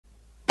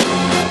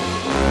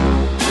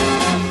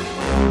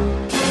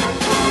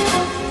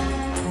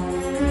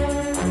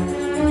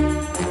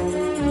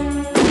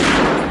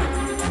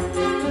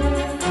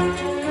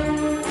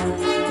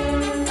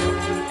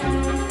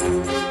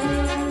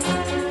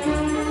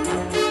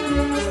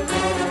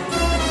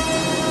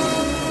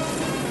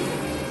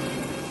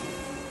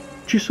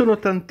Ci sono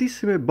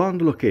tantissime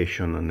Bond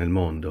location nel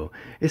mondo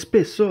e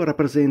spesso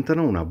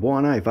rappresentano una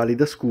buona e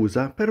valida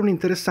scusa per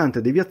un'interessante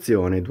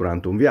deviazione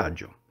durante un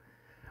viaggio.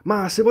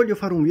 Ma se voglio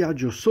fare un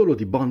viaggio solo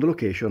di Bond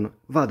location,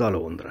 vado a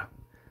Londra.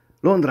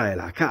 Londra è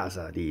la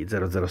casa di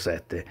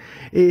 007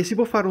 e si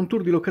può fare un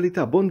tour di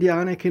località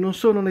bondiane che non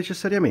sono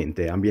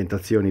necessariamente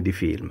ambientazioni di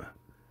film.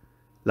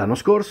 L'anno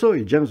scorso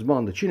il James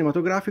Bond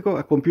cinematografico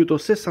ha compiuto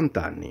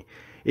 60 anni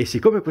e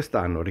siccome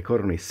quest'anno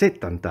ricorrono i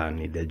 70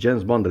 anni del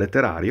James Bond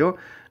letterario,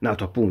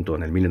 nato appunto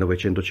nel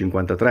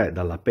 1953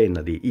 dalla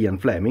penna di Ian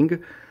Fleming,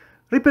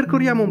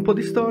 ripercorriamo un po'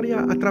 di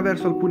storia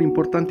attraverso alcuni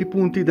importanti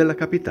punti della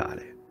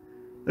capitale.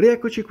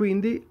 Rieccoci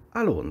quindi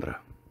a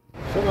Londra.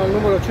 Sono al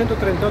numero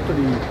 138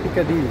 di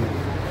Piccadilly,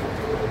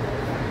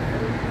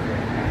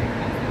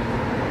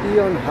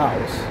 EON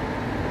House.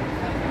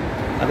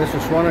 Adesso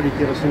suona e vi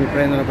chiedo se mi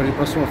prendono per il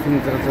prossimo film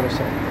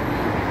 007.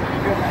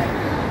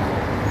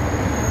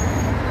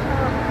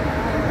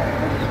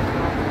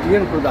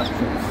 EON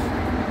Productions.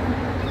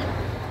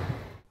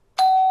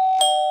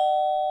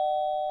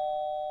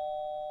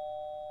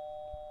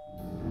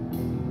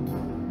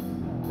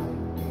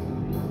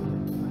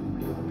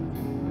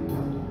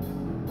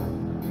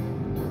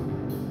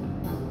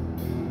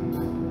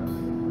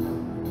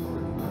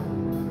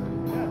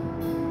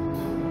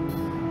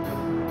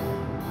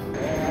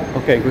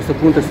 Ok, in questo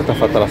punto è stata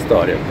fatta la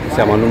storia.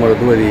 Siamo al numero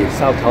 2 di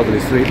South Audley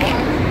Street.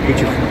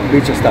 Qui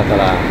c'è stata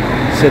la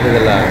sede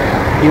della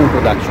EON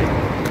Productions.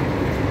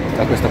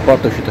 Da questa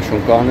porta è uscito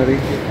Sean Connery.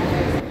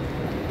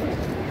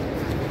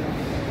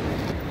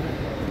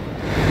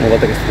 Una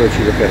volta che è stato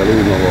deciso che era lui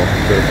il nuovo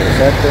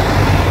 007,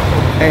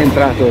 è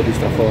entrato di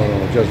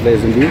straforo George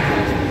Lazenby,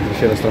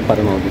 riusciva a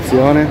strappare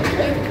un'audizione.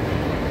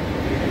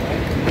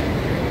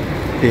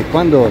 E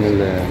quando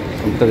nella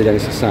metà degli anni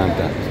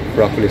 60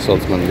 Broccoli e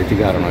Saltzman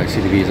litigarono e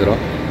si divisero,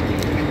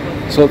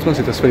 Saltzman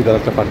si trasferì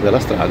dall'altra parte della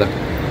strada,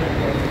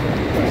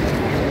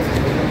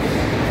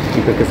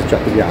 in quel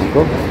casacciato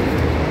bianco.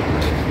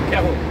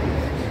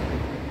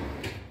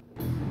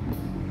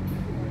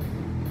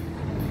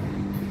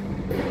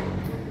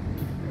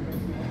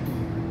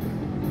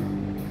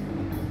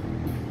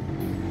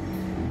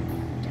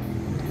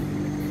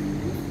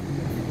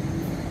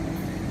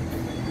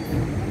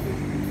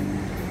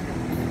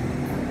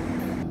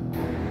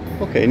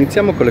 Ok,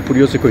 iniziamo con le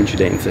curiose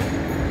coincidenze.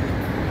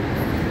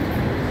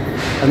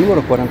 Al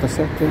numero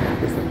 47,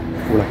 questa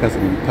fu la casa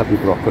di Cubby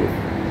Broccoli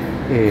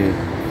e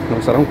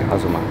non sarà un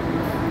caso, ma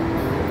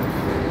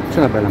c'è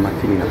una bella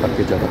macchinina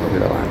parcheggiata proprio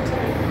davanti.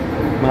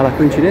 Ma la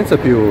coincidenza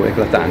più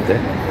eclatante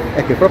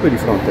è che proprio di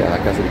fronte alla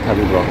casa di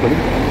Cubby Broccoli,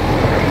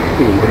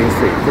 qui in Green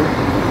Street,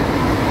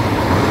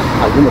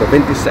 al numero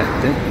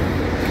 27,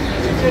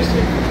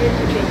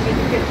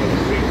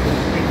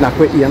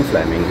 nacque Ian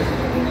Fleming.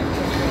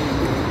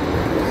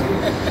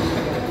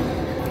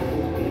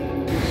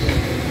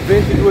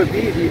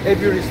 22B di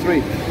Avery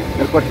Street,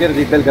 nel quartiere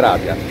di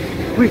Belgravia.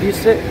 Qui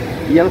visse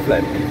Ian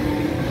Fleming.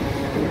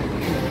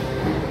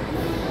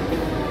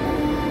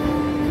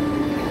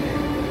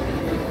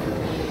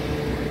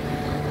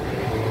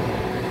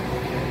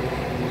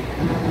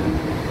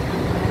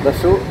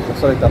 Lassù la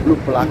solita blue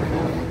plaque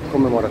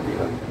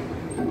commemorativa.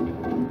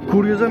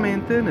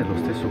 Curiosamente, nello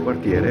stesso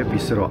quartiere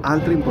vissero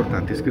altri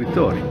importanti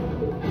scrittori.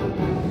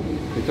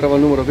 Mi trovo al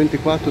numero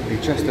 24 di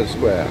Chester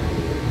Square.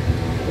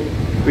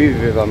 Qui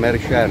viveva Mary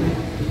Shelley,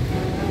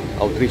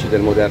 autrice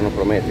del moderno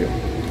Prometeo,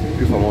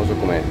 più famoso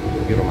come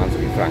il romanzo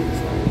di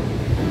Frankenstein.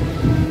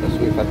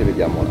 Lassù infatti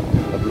vediamo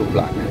la blue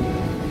plaque.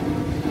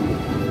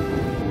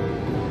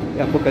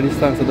 E a poca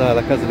distanza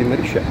dalla casa di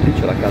Mary Shelley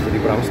c'è la casa di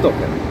Bram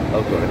Stoker,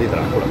 l'autore di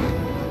Dracula.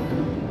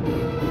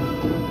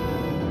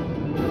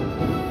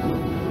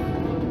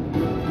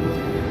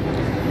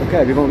 Ok,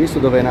 abbiamo visto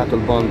dove è nato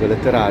il Bond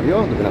letterario,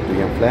 dove è nato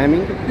Ian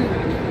Fleming,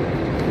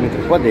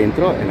 mentre qua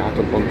dentro è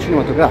nato il Bond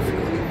cinematografico.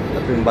 La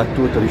prima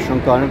battuta di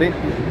Sean Connery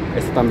è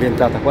stata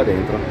ambientata qua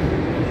dentro.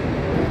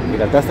 In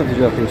realtà è stato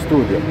girato in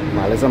studio,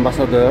 ma Les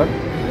Ambassadeurs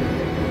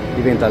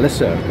diventa Le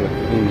Cercle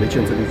in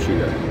Licenza di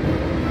uccidere.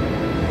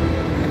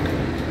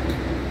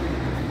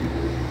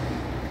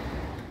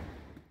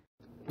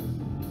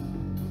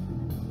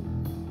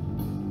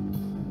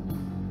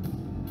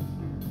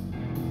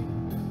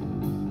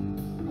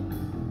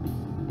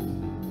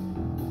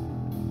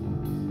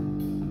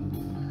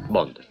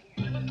 Bond.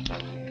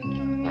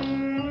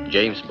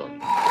 James Bond.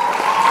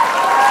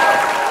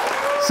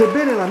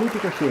 Sebbene la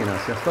mitica scena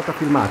sia stata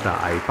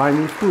filmata ai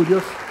Pinewood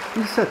Studios,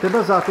 il set è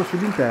basato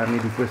sugli interni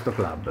di questo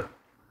club.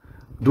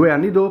 2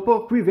 anni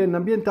dopo, qui venne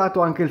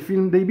ambientato anche il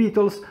film dei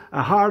Beatles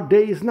A Hard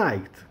Day's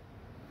Night.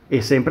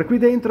 E sempre qui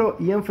dentro,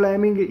 Ian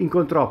Fleming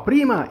incontrò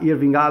prima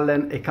Irving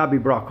Allen e Cubby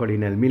Broccoli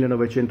nel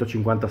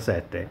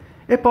 1957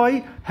 e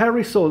poi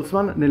Harry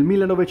Saltzman nel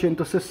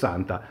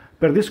 1960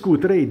 per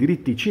discutere i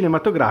diritti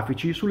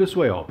cinematografici sulle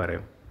sue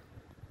opere.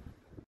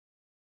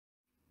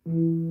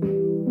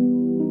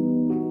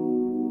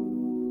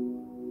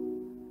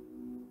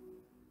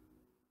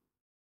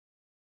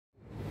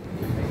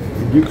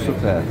 Duke's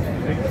Hotel,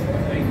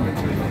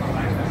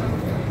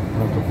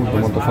 un altro punto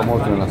molto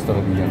famoso nella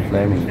storia di Ian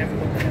Fleming.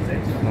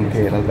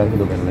 nonché l'albergo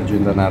dove la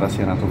leggenda narra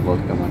sia nato il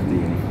vodka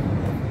martini.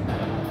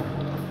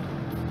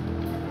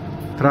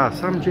 Tra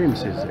St.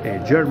 James's e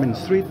Jermyn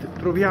Street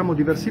troviamo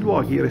diversi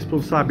luoghi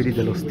responsabili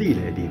dello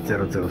stile di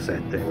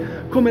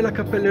 007, come la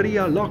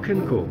cappelleria Lock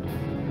 & Co.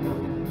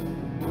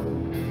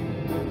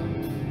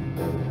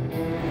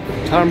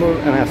 Turnbull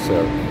 &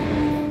 Esser,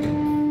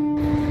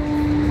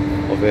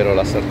 ovvero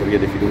la sartoria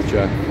di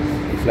fiducia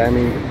di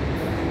Fleming,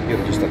 il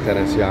regista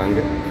Terence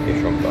Young e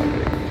Sean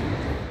Connery.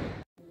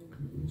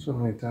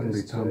 Sono all'interno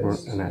di Turnbull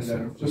 &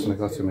 Esser, questo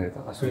negozio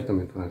merita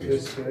assolutamente una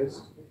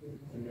visita.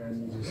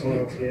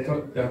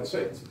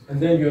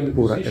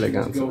 Pura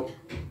eleganza.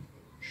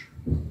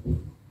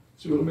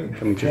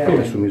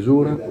 Camicie su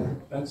misura,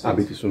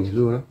 abiti su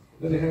misura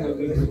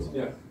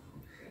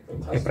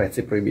e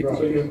prezzi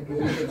proibitivi.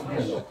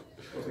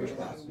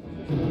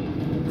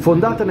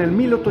 Fondata nel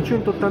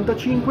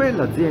 1885,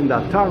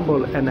 l'azienda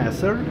Turnbull &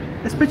 Esser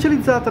è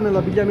specializzata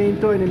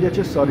nell'abbigliamento e negli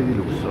accessori di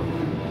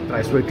lusso. Tra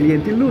i suoi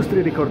clienti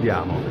illustri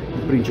ricordiamo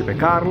il principe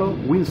Carlo,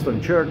 Winston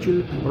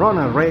Churchill,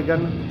 Ronald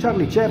Reagan,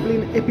 Charlie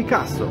Chaplin e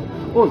Picasso,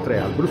 oltre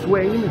al Bruce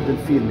Wayne del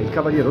film Il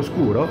Cavaliere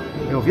Oscuro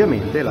e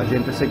ovviamente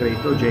l'agente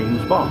segreto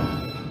James Bond.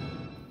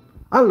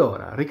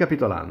 Allora,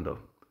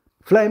 ricapitolando.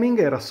 Fleming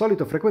era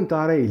solito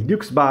frequentare il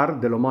Duke's Bar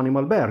dell'omonimo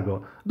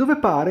albergo, dove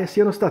pare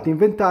siano stati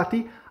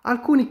inventati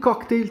alcuni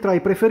cocktail tra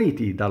i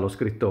preferiti dallo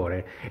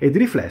scrittore e di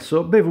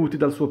riflesso bevuti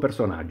dal suo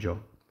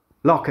personaggio.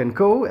 Lock &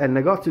 Co. è il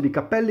negozio di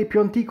cappelli più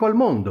antico al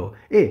mondo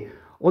e,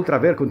 oltre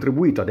ad aver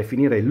contribuito a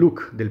definire il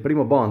look del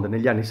primo Bond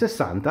negli anni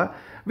 60,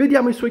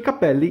 vediamo i suoi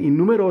cappelli in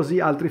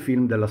numerosi altri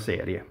film della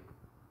serie.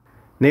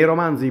 Nei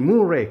romanzi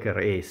Moonraker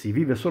e Si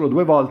vive solo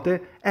due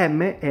volte,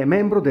 M è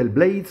membro del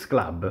Blades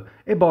Club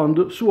e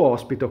Bond suo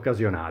ospite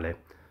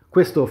occasionale.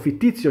 Questo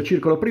fittizio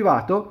circolo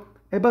privato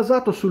è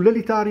basato sul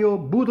letterario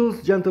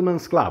Boodle's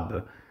Gentleman's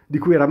Club, di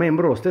cui era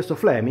membro lo stesso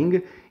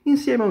Fleming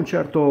insieme a un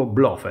certo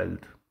Blofeld.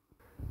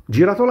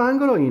 Girato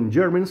l'angolo, in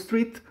Jermyn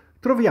Street,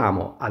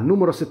 troviamo al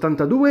numero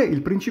 72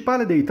 il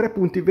principale dei 3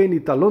 punti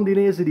vendita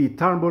londinesi di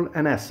Turnbull &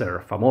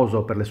 Esser,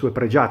 famoso per le sue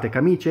pregiate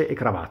camicie e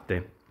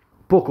cravatte.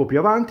 Poco più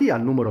avanti,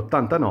 al numero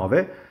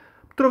 89,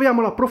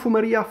 troviamo la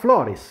profumeria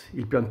Floris,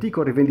 il più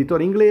antico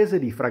rivenditore inglese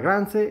di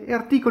fragranze e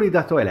articoli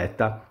da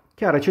toeletta,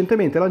 che ha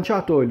recentemente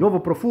lanciato il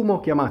nuovo profumo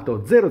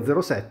chiamato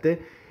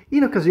 007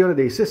 in occasione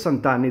dei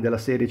 60 anni della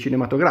serie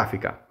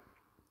cinematografica.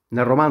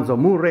 Nel romanzo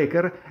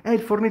Moonraker è il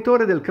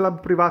fornitore del club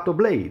privato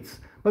Blades,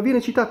 ma viene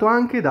citato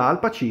anche da Al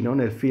Pacino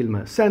nel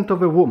film Scent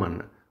of a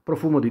Woman,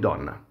 profumo di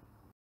donna.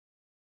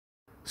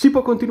 Si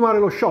può continuare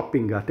lo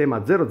shopping a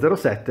tema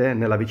 007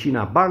 nella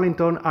vicina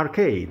Burlington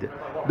Arcade,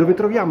 dove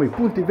troviamo i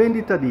punti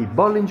vendita di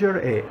Bollinger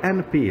e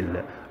Ann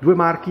Peel, due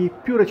marchi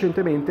più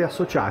recentemente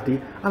associati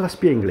alla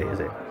spia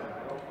inglese.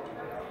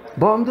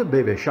 Bond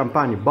beve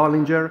champagne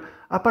Bollinger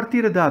a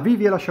partire da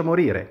Vivi e lascia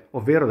morire,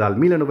 ovvero dal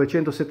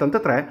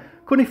 1973,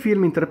 con i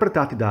film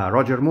interpretati da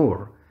Roger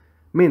Moore,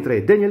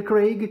 mentre Daniel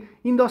Craig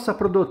indossa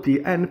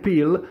prodotti Ann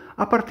Peel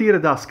a partire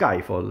da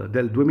Skyfall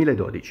del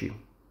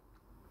 2012.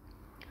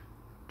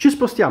 Ci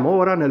spostiamo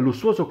ora nel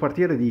lussuoso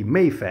quartiere di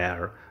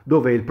Mayfair,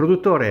 dove il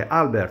produttore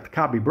Albert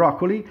Cubby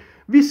Broccoli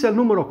visse al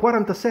numero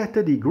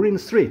 47 di Green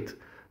Street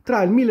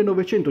tra il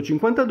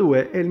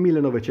 1952 e il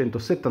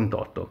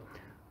 1978.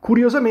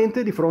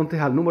 Curiosamente di fronte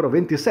al numero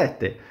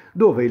 27,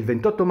 dove il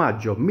 28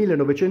 maggio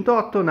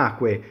 1908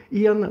 nacque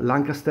Ian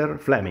Lancaster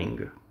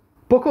Fleming.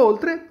 Poco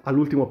oltre,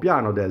 all'ultimo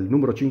piano del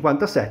numero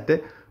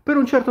 57, per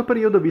un certo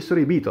periodo vissero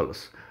i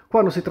Beatles,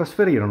 quando si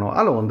trasferirono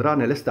a Londra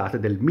nell'estate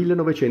del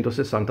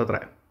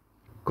 1963.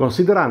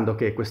 Considerando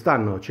che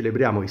quest'anno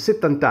celebriamo i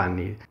 70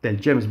 anni del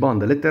James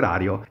Bond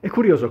letterario, è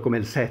curioso come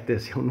il 7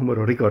 sia un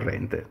numero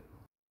ricorrente.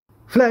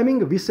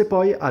 Fleming visse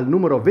poi al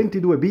numero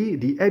 22B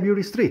di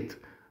Abury Street,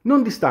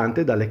 non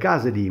distante dalle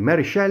case di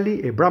Mary Shelley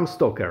e Bram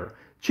Stoker,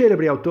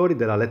 celebri autori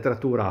della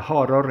letteratura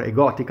horror e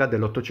gotica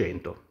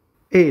dell'Ottocento.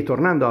 E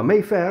tornando a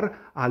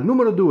Mayfair, al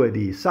numero 2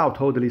 di South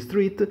Audley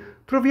Street,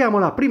 troviamo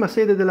la prima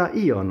sede della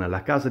EON,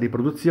 la casa di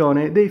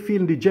produzione dei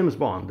film di James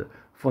Bond,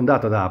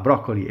 fondata da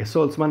Broccoli e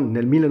Saltzman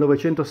nel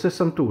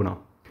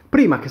 1961,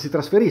 prima che si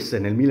trasferisse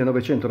nel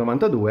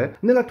 1992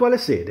 nell'attuale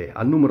sede,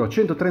 al numero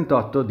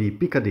 138 di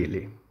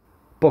Piccadilly.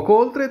 Poco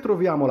oltre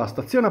troviamo la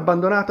stazione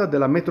abbandonata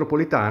della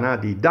metropolitana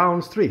di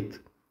Down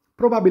Street,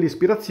 probabile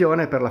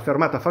ispirazione per la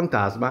fermata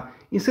fantasma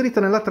inserita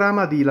nella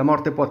trama di La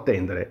morte può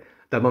attendere,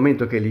 dal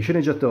momento che gli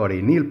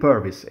sceneggiatori Neil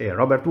Purvis e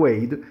Robert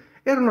Wade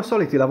erano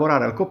soliti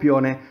lavorare al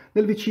copione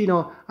nel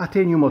vicino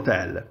Athenaeum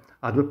Hotel,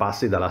 a 2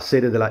 passi dalla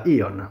sede della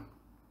EON.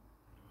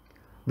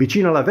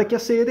 Vicino alla vecchia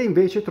sede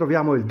invece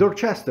troviamo il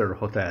Dorchester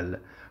Hotel,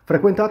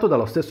 frequentato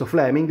dallo stesso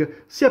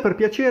Fleming sia per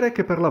piacere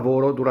che per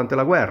lavoro durante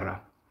la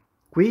guerra.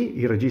 Qui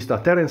il regista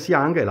Terence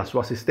Young e la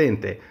sua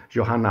assistente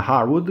Johanna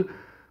Harwood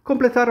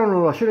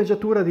completarono la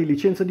sceneggiatura di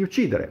Licenza di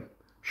uccidere.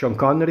 Sean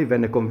Connery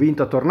venne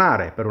convinto a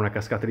tornare per Una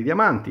cascata di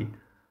diamanti.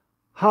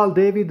 Hal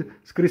David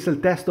scrisse il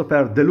testo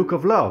per The Look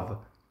of Love.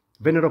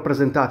 Vennero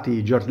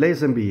presentati George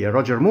Lazenby e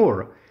Roger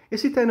Moore e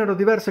si tennero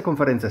diverse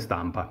conferenze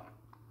stampa.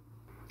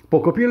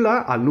 Poco più in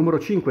là, al numero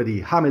 5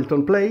 di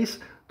Hamilton Place,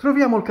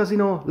 troviamo il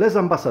casino Les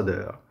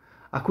Ambassadeurs,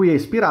 a cui è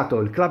ispirato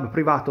il club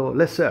privato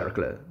Le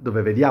Cercle,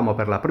 dove vediamo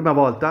per la prima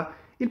volta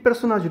il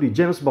personaggio di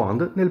James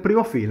Bond nel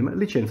primo film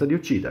Licenza di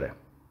uccidere.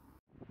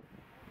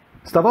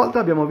 Stavolta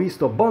abbiamo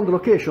visto Bond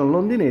location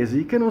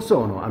londinesi che non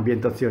sono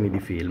ambientazioni di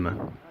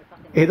film.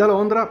 E da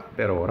Londra,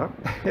 per ora,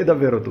 è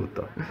davvero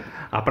tutto.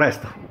 A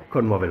presto,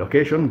 con nuove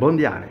location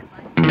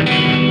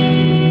bondiane.